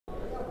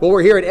Well,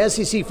 we're here at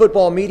SEC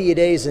Football Media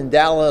Days in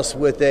Dallas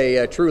with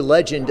a true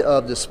legend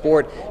of the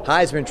sport,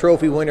 Heisman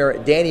Trophy winner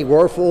Danny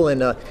Wuerffel.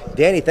 And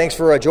Danny, thanks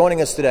for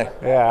joining us today.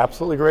 Yeah,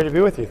 absolutely great to be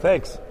with you.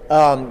 Thanks.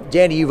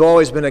 Danny, you've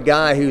always been a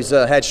guy who's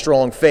had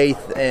strong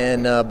faith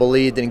and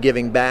believed in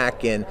giving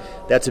back, and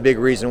that's a big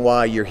reason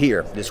why you're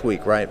here this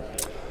week, right?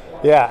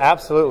 Yeah,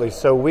 absolutely.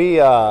 So we,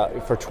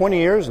 for 20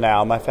 years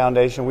now, my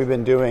foundation, we've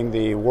been doing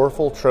the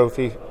Wuerffel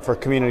Trophy for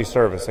Community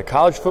Service, a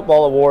college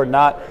football award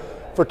not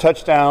for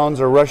touchdowns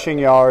or rushing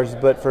yards,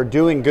 but for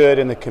doing good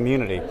in the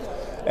community.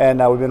 And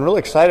we've been really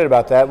excited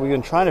about that. We've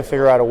been trying to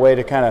figure out a way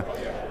to kind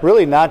of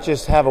really not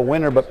just have a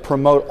winner, but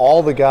promote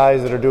all the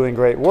guys that are doing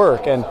great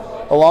work. And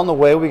along the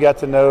way, we got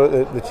to know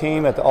the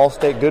team at the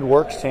All-State Good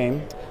Works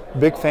team.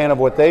 Big fan of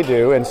what they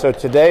do. And so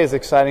today is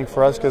exciting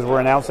for us because we're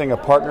announcing a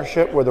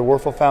partnership where the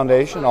Wuerffel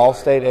Foundation,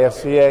 All-State,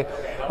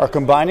 AFCA, are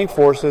combining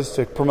forces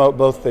to promote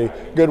both the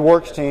Good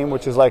Works team,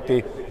 which is like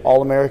the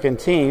All-American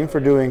team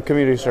for doing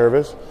community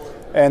service,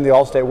 and the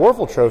All-State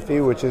Wuerffel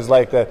Trophy, which is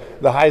like the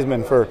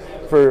Heisman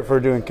for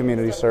doing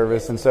community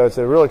service. And so it's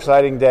a real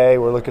exciting day.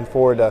 We're looking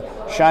forward to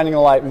shining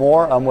a light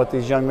more on what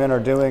these young men are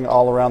doing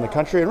all around the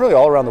country and really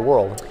all around the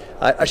world.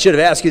 I should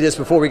have asked you this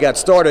before we got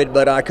started,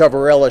 but I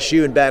cover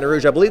LSU in Baton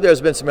Rouge. I believe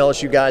there's been some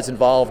LSU guys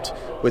involved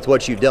with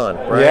what you've done,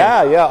 right?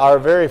 Yeah. Our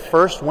very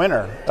first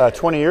winner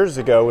 20 years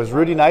ago was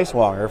Rudy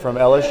Nicewanger from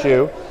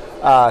LSU.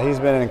 He's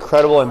been an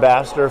incredible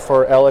ambassador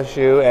for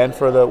LSU and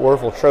for the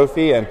Wuerffel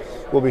Trophy, and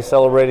we'll be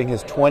celebrating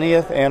his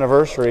 20th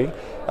anniversary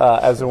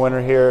as a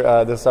winner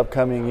here this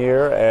upcoming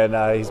year,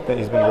 and he's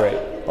been great.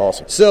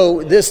 Awesome.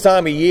 So this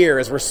time of year,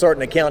 as we're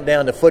starting to count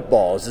down to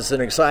football, is this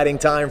an exciting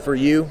time for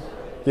you?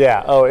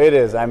 Yeah, it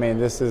is. I mean,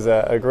 this is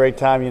a great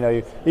time. You know,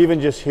 you even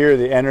just hear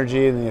the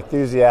energy and the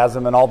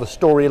enthusiasm and all the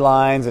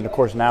storylines, and of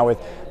course now with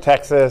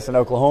Texas and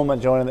Oklahoma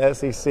joining the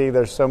SEC,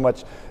 there's so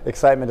much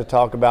excitement to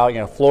talk about.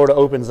 You know, Florida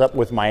opens up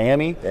with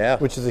Miami,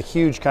 which is a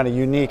huge, kind of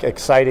unique,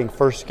 exciting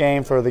first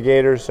game for the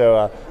Gators. So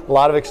a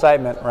lot of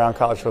excitement around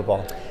college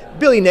football.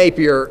 Billy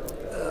Napier,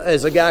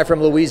 as a guy from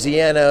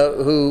Louisiana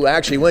who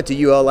actually went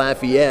to UL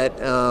Lafayette,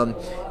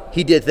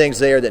 he did things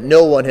there that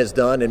no one has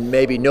done and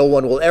maybe no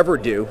one will ever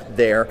do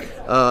there.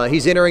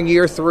 He's entering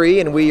year 3,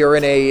 and we are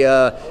in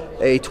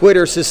a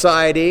Twitter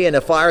society and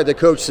a Fire the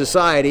Coach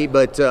society,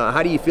 but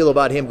how do you feel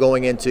about him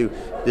going into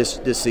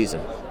this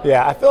season?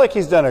 Yeah, I feel like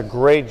he's done a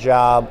great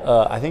job.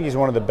 I think he's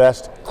one of the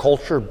best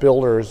culture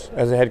builders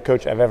as a head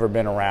coach I've ever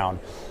been around.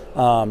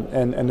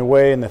 And the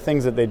way and the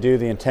things that they do,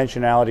 the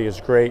intentionality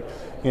is great.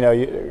 You know,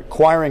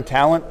 acquiring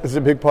talent is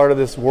a big part of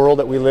this world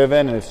that we live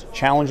in, and it's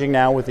challenging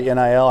now with the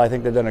NIL. I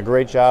think they've done a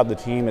great job. The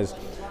team is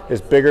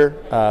bigger,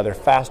 they're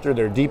faster,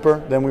 they're deeper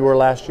than we were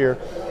last year.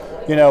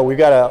 You know, we've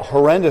got a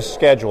horrendous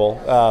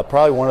schedule,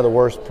 probably one of the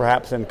worst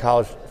perhaps in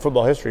college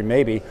football history,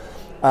 maybe.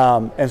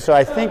 And so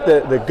I think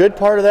that the good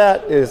part of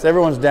that is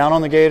everyone's down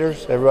on the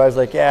Gators. Everybody's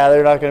like, yeah,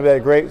 they're not going to be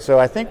that great. So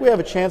I think we have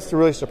a chance to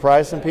really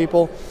surprise some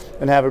people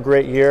and have a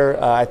great year.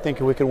 I think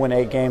if we could win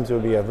 8 games, it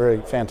would be a very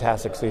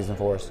fantastic season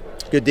for us.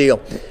 Good deal.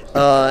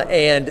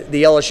 And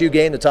the LSU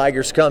game, the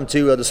Tigers come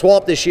to the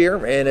Swamp this year,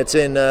 and it's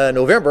in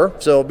November,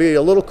 so it'll be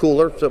a little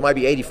cooler. So it might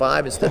be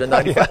 85 instead of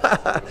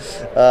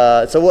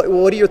 95. So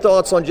what are your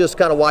thoughts on just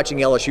kind of watching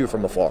LSU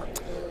from afar?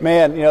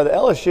 Man, you know, the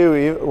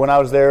LSU, when I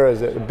was there,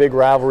 is a big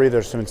rivalry.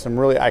 There's some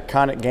really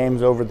iconic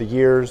games over the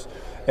years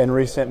and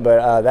recent,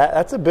 but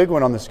that's a big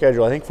one on the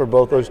schedule, I think, for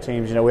both those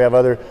teams. You know, we have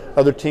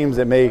other teams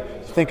that may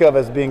think of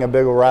as being a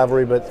bigger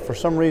rivalry, but for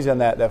some reason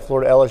that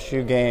Florida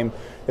LSU game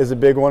is a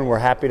big one. We're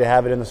happy to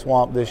have it in the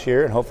Swamp this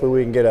year, and hopefully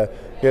we can get a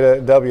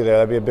W there.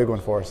 That'd be a big one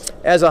for us.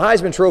 As a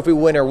Heisman Trophy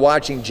winner,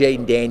 watching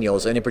Jaden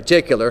Daniels, and in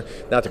particular,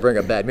 not to bring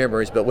up bad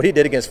memories, but what he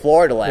did against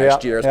Florida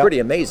last year is pretty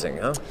amazing,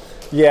 huh?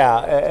 Yeah,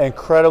 an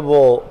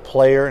incredible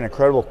player, an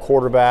incredible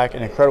quarterback,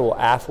 an incredible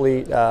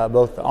athlete,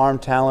 both the arm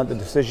talent, the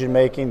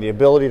decision-making, the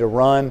ability to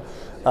run,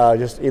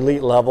 just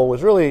elite level.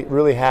 Was really,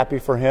 really happy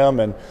for him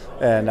and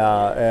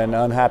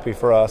unhappy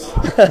for us.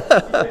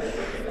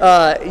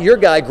 Your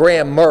guy,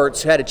 Graham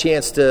Mertz, had a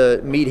chance to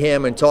meet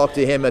him and talk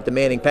to him at the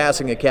Manning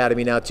Passing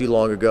Academy not too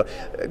long ago.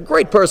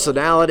 Great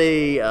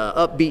personality,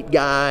 upbeat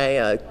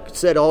guy,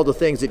 said all the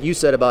things that you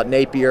said about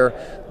Napier,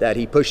 that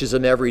he pushes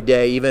him every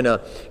day, even a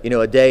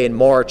day in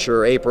March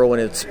or April when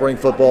it's spring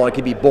football and it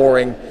can be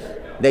boring.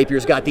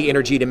 Napier's got the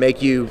energy to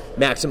make you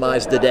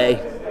maximize the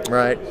day,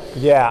 right?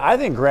 Yeah, I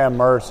think Graham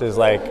Mertz is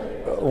like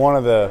one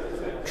of the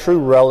true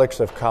relics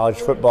of college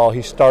football.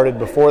 He started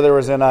before there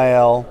was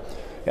NIL.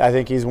 I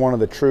think he's one of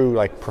the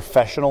true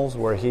professionals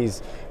where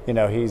he's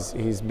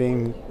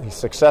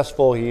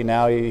successful. He's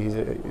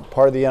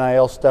part of the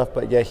NIL stuff,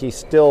 but yet he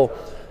still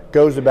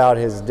goes about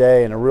his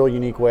day in a real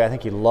unique way. I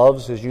think he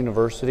loves his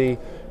university,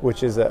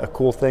 which is a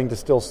cool thing to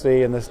still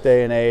see in this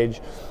day and age.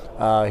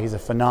 He's a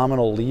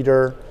phenomenal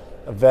leader,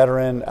 a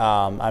veteran.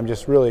 I'm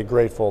just really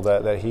grateful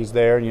that he's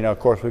there. And, of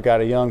course, we've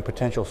got a young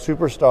potential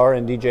superstar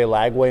in DJ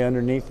Lagway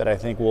underneath that I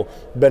think will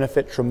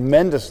benefit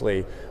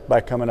tremendously by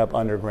coming up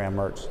under Graham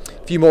Mertz.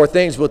 A few more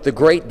things with the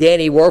great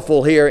Danny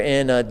Wuerffel here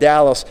in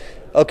Dallas.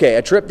 Okay,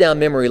 a trip down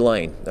memory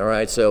lane. All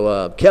right,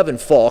 so Kevin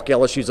Falk,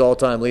 LSU's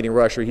all-time leading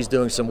rusher, he's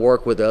doing some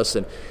work with us.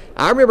 And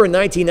I remember in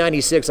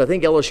 1996, I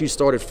think LSU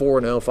started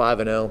 4-0,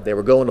 5-0. They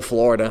were going to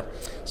Florida.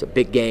 It's a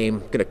big game,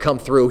 going to come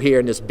through here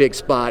in this big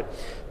spot.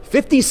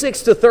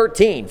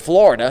 56-13,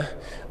 Florida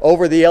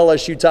over the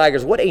LSU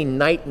Tigers. What a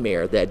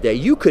nightmare that day.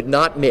 You could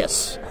not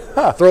miss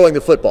throwing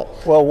the football.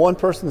 Well, one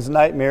person's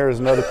nightmare is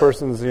another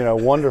person's,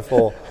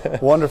 wonderful,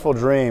 wonderful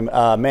dream.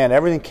 Man,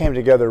 everything came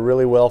together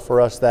really well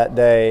for us that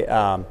day.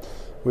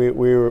 We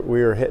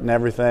were hitting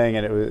everything,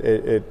 and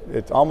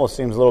it almost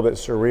seems a little bit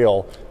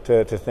surreal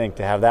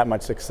to have that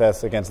much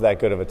success against that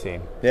good of a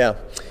team. Yeah.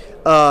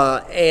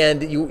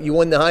 And you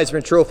won the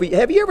Heisman Trophy.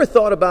 Have you ever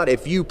thought about,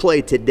 if you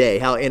played today,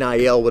 how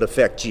NIL would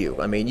affect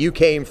you? I mean, you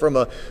came from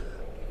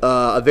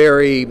a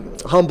very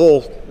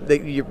humble,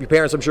 your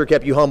parents I'm sure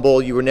kept you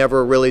humble. You were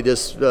never really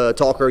this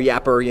talker,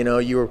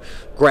 yapper, you were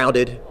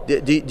grounded.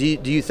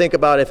 Do you think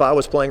about, if I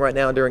was playing right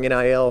now during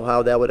NIL,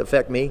 how that would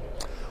affect me?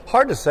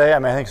 Hard to say. I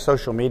mean, I think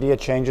social media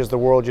changes the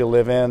world you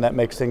live in. That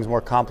makes things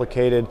more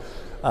complicated.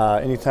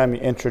 Anytime you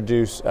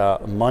introduce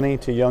money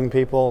to young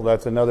people,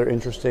 that's another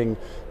interesting,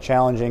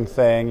 challenging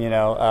thing.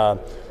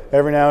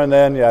 Every now and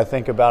then, I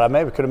think about, I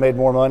maybe could have made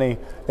more money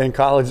in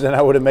college than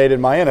I would have made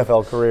in my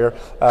NFL career.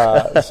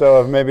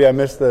 So maybe I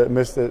missed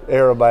the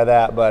era by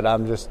that. But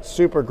I'm just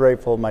super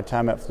grateful. My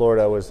time at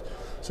Florida was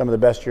some of the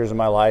best years of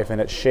my life, and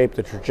it shaped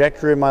the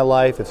trajectory of my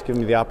life. It's given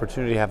me the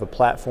opportunity to have a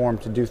platform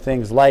to do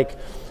things like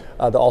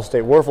the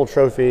All-State Wuerffel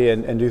Trophy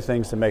and do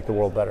things to make the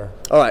world better.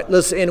 All right,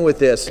 let's end with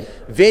this.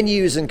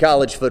 Venues in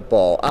college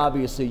football.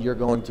 Obviously, you're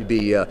going to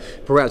be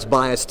perhaps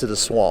biased to the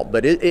Swamp,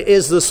 but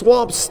is the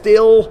Swamp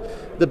still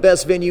the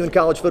best venue in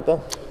college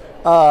football?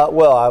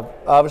 Well, I'm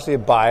obviously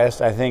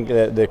biased. I think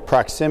that the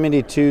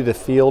proximity to the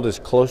field is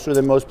closer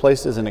than most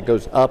places, and it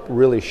goes up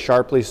really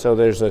sharply, so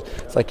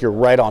it's like you're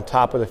right on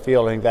top of the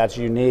field. I think that's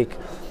unique.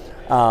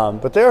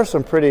 But there are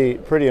some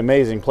pretty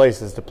amazing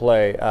places to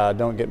play,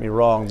 don't get me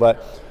wrong,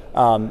 but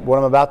what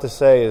I'm about to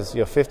say is,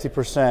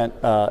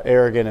 50%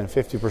 arrogant and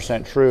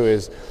 50% true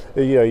is,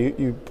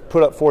 you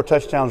put up 4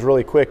 touchdowns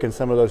really quick in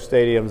some of those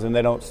stadiums, and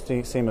they don't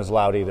seem as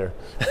loud either.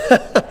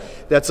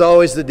 That's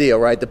always the deal,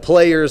 right? The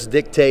players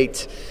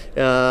dictate,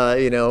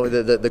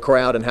 the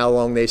crowd and how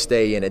long they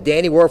stay in it.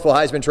 Danny Wuerffel,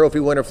 Heisman Trophy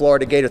winner,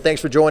 Florida Gator.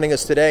 Thanks for joining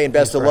us today, and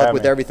best of luck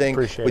with everything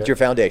with your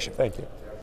foundation. Thank you.